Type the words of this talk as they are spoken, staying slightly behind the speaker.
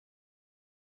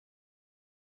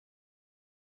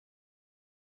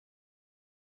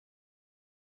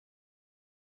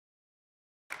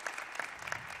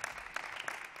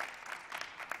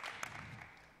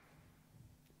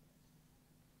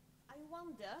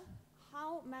wonder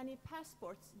how many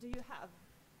passports do you have?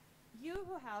 You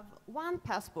who have one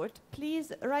passport,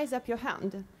 please raise up your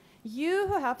hand. You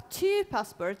who have two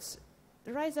passports,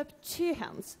 raise up two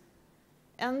hands.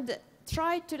 And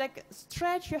try to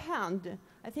stretch your hand.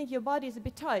 I think your body is a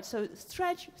bit tight, so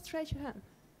stretch your hand.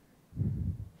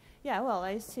 Yeah, well,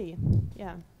 I see.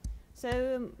 Yeah.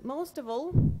 So most of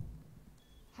all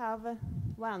have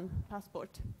one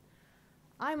passport.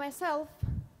 I myself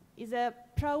is a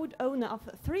proud owner of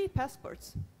 3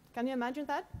 passports. Can you imagine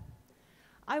that?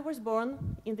 I was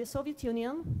born in the Soviet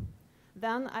Union.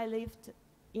 Then I lived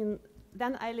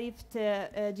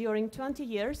during 20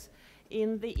 years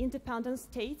in the independent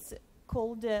states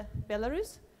called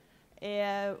Belarus,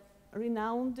 a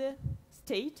renowned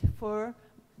state for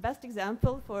best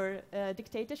example for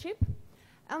dictatorship.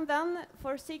 And then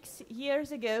for 6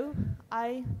 years ago,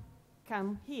 I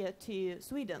came here to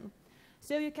Sweden.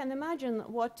 So you can imagine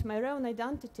what my own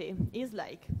identity is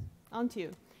like, aren't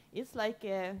you? It's like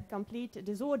a complete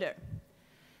disorder.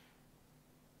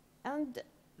 And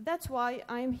that's why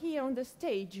I'm here on the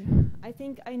stage. I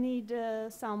think I need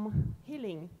some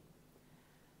healing.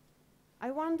 I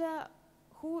wonder,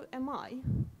 who am I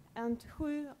and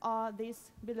who are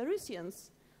these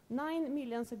Belarusians? 9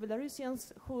 million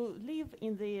Belarusians who live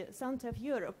in the center of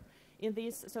Europe in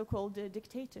this so-called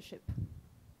dictatorship.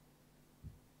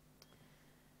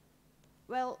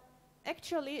 Well,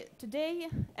 actually, today,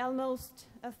 almost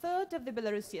a third of the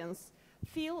Belarusians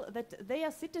feel that they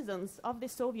are citizens of the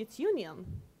Soviet Union,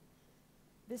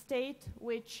 the state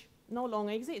which no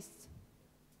longer exists,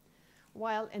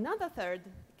 while another third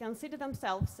consider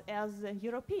themselves as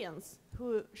Europeans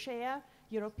who share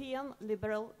European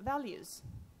liberal values.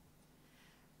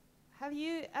 Have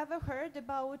you ever heard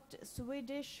about a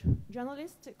Swedish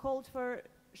journalist called for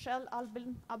Kjell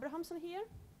Albin Abrahamsson here?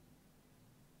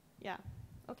 Yeah,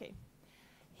 okay.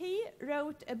 He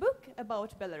wrote a book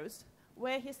about Belarus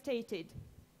where he stated,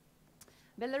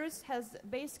 Belarus has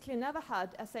basically never had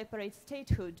a separate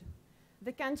statehood.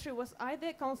 The country was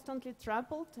either constantly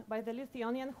trampled by the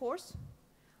Lithuanian horse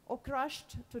or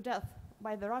crushed to death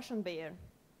by the Russian bear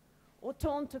or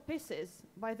torn to pieces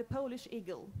by the Polish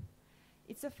eagle.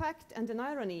 It's a fact and an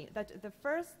irony that the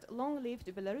first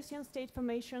long-lived Belarusian state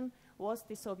formation was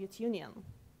the Soviet Union.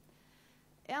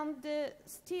 And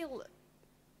still,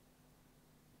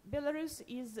 Belarus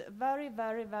is very,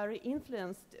 very, very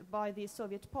influenced by the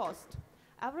Soviet past.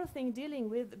 Everything dealing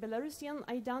with Belarusian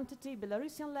identity,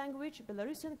 Belarusian language,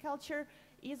 Belarusian culture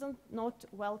isn't not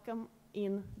welcome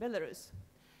in Belarus.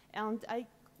 And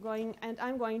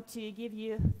I'm going to give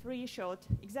you 3 short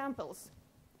examples.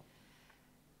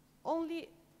 Only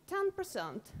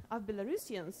 10% of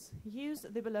Belarusians use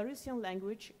the Belarusian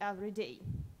language every day.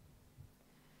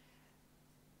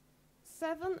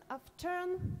 7 of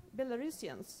 10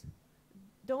 Belarusians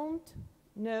don't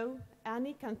know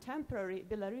any contemporary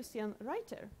Belarusian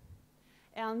writer.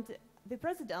 And the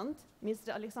president,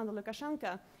 Mr. Alexander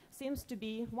Lukashenko, seems to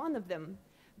be one of them,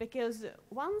 because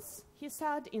once he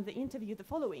said in the interview the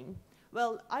following,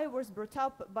 well, I was brought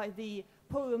up by the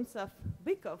poems of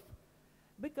Bykov.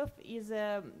 Bykov is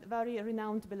a very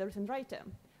renowned Belarusian writer,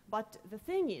 but the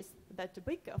thing is that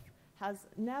Bykov has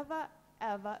never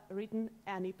ever written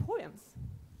any poems.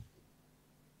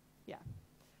 Yeah.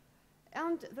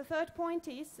 And the third point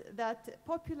is that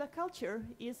popular culture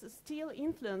is still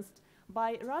influenced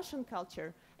by Russian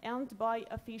culture and by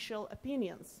official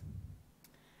opinions.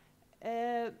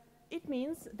 It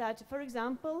means that, for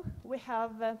example, we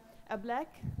have a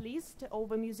black list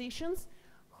over musicians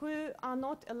who are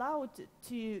not allowed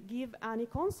to give any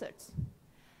concerts.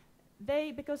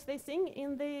 Because they sing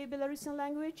in the Belarusian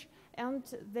language and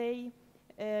they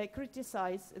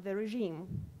criticize the regime.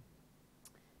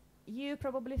 You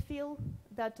probably feel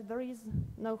that there is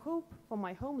no hope for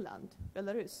my homeland,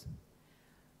 Belarus.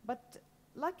 But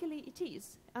luckily it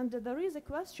is, and there is a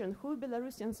question who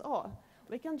Belarusians are.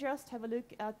 We can just have a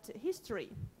look at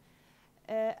history.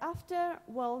 After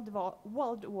World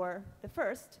War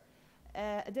I,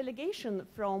 a delegation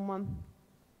from,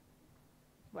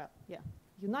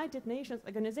 United Nations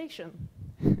Organization.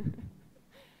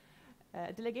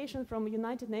 A delegation from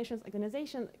United Nations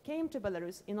Organization came to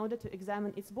Belarus in order to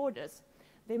examine its borders.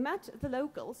 They met the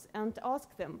locals and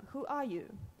asked them, who are you?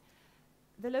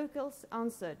 The locals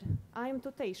answered, I am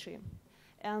Tuteishi.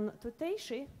 And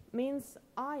Tuteishi means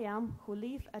I am who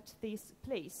live at this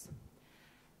place.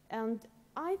 And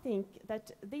I think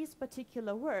that this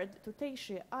particular word,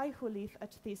 Tuteishi, I who live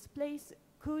at this place,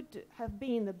 could have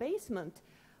been the basement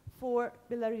for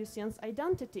Belarusians'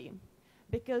 identity,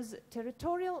 because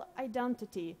territorial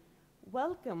identity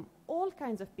welcome all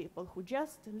kinds of people who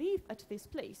just live at this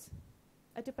place.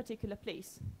 at a particular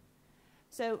place.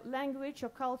 So language or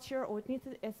culture or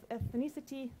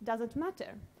ethnicity doesn't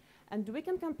matter. And we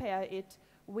can compare it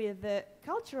with the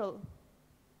cultural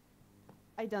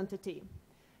identity,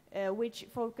 which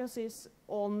focuses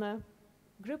on a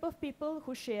group of people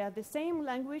who share the same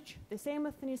language, the same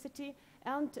ethnicity,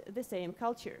 and the same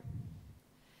culture.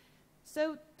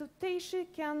 So Tutejši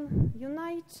can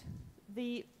unite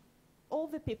all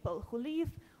the people who live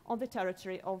on the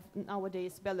territory of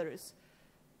nowadays Belarus.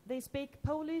 They speak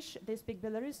Polish, they speak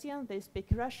Belarusian, they speak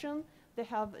Russian, they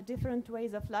have different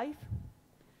ways of life.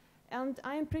 And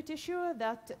I am pretty sure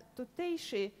that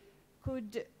Tutejši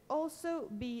could also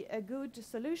be a good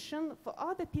solution for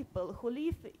other people who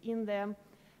live in the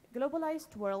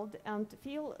globalized world and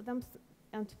feel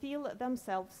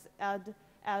themselves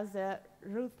as a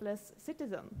ruthless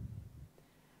citizen.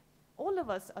 All of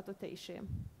us are Tutejši,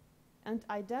 and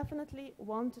I definitely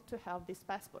want to have this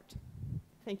passport.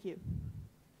 Thank you.